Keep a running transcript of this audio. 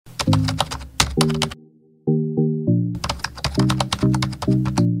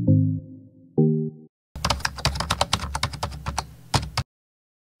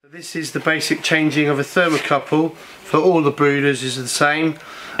This is the basic changing of a thermocouple for all the brooders is the same.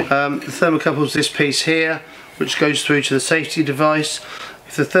 The thermocouple is this piece here, which goes through to the safety device.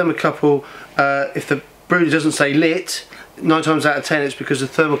 If the thermocouple, if the brooder doesn't say lit, 9 times out of 10 it's because the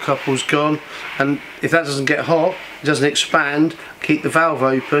thermocouple's gone, and if that doesn't get hot, it doesn't expand, keep the valve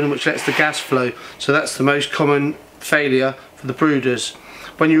open, which lets the gas flow. So that's the most common failure for the brooders.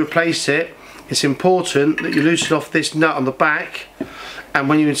 When you replace it, it's important that you loosen off this nut on the back, and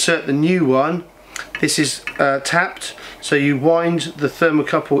when you insert the new one, this is tapped, so you wind the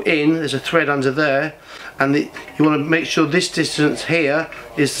thermocouple in, there's a thread under there, and you want to make sure this distance here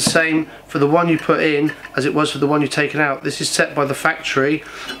is the same for the one you put in as it was for the one you've taken out. This is set by the factory,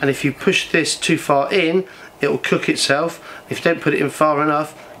 and if you push this too far in, it will cook itself. If you don't put it in far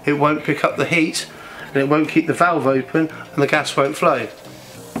enough, it won't pick up the heat, and it won't keep the valve open, and the gas won't flow.